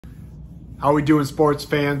How we doing, sports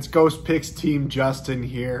fans? Ghost Picks Team Justin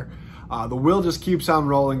here. The wheel just keeps on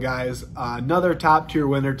rolling, guys. Another top tier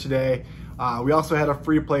winner today. We also had a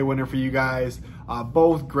free play winner for you guys.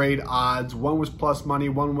 Both great odds. One was plus money,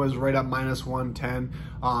 one was right up minus 110.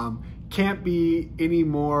 Can't be any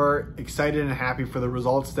more excited and happy for the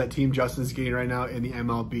results that Team Justin is getting right now in the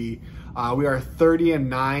MLB. We are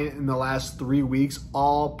 30-9 in the last 3 weeks,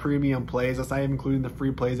 all premium plays. That's not even including the free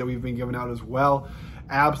plays that we've been giving out as well.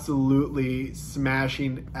 Absolutely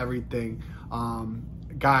smashing everything.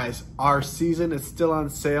 Guys, our season is still on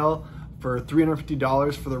sale for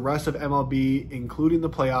 $350 for the rest of MLB, including the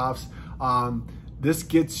playoffs. This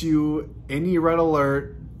gets you any red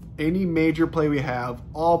alert, any major play we have,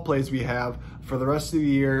 all plays we have for the rest of the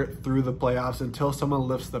year through the playoffs until someone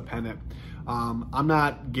lifts the pennant. I'm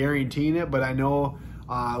not guaranteeing it, but I know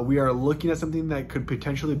we are looking at something that could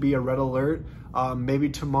potentially be a red alert. Maybe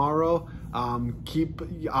tomorrow. I'm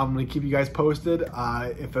gonna keep you guys posted.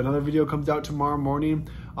 If another video comes out tomorrow morning,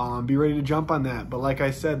 be ready to jump on that. But like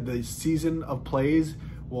I said, the season of plays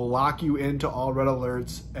will lock you into all red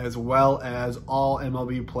alerts as well as all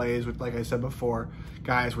MLB plays, which, like I said before,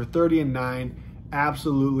 guys, we're 30-9,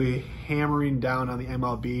 absolutely hammering down on the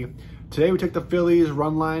MLB. Today we took the Phillies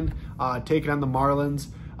run line, taking on the Marlins.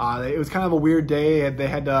 It was kind of a weird day. They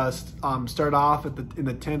had to start off in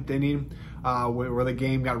the 10th inning where the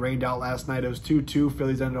game got rained out last night. It was 2-2.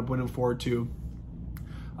 Phillies ended up winning 4-2.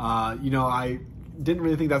 You know, I didn't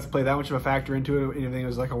really think that's play that much of a factor into it. Anything, it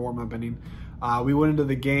was like a warm-up inning. We went into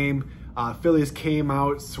the game. Phillies came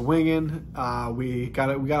out swinging. We got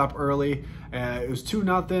up early. It was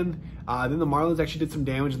 2-0. Then the Marlins actually did some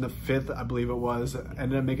damage in the 5th, I believe it was.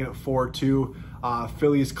 Ended up making it 4-2.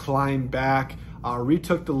 Phillies climbed back,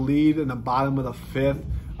 retook the lead in the bottom of the 5th,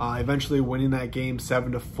 eventually winning that game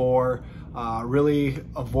 7-4. Really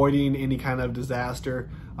avoiding any kind of disaster,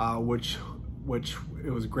 which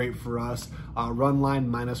it was great for us. Run line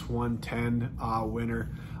minus 110 winner.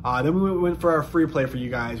 Then we went for our free play for you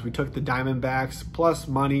guys. We took the Diamondbacks plus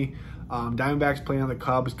money. Diamondbacks playing on the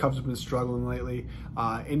Cubs. Cubs have been struggling lately.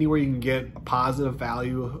 Anywhere you can get a positive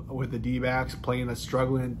value with the D-backs playing a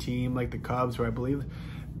struggling team like the Cubs, who I believe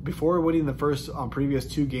before winning the previous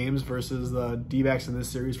 2 games versus the D-backs in this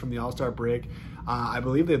series from the All-Star break, I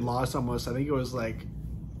believe they'd lost almost, I think it was like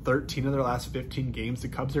 13 of their last 15 games. The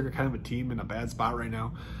Cubs are kind of a team in a bad spot right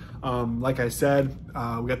now. Like I said,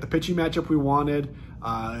 we got the pitching matchup we wanted,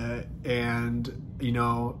 and you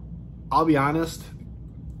know, I'll be honest,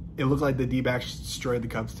 it looked like the D-backs destroyed the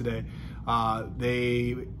Cubs today.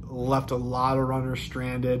 They left a lot of runners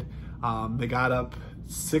stranded. They got up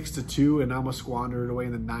 6-2 and almost squandered away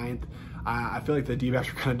in the 9th. I feel like the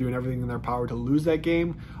D-backs were kind of doing everything in their power to lose that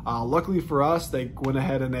game. Luckily for us, they went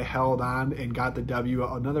ahead and they held on and got the W.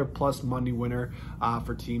 Another plus money winner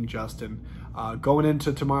for Team Justin. Going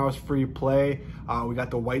into tomorrow's free play, we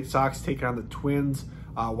got the White Sox taking on the Twins.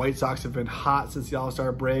 White Sox have been hot since the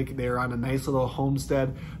All-Star break. They are on a nice little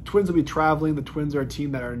homestead. Twins will be traveling. The Twins are a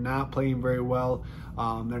team that are not playing very well.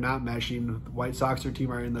 They're not meshing. The White Sox, their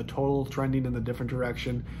team, are in the total trending in the different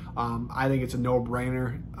direction. I think it's a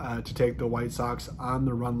no-brainer to take the White Sox on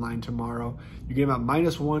the run line tomorrow. You get them at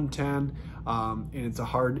minus 110, and it's a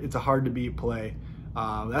hard to beat play.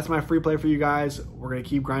 That's my free play for you guys. We're gonna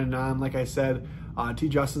keep grinding on. Like I said, T.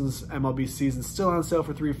 Justin's MLB season still on sale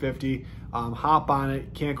for $350. Hop on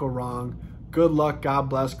it, can't go wrong. Good luck, God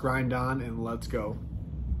bless, grind on, and let's go.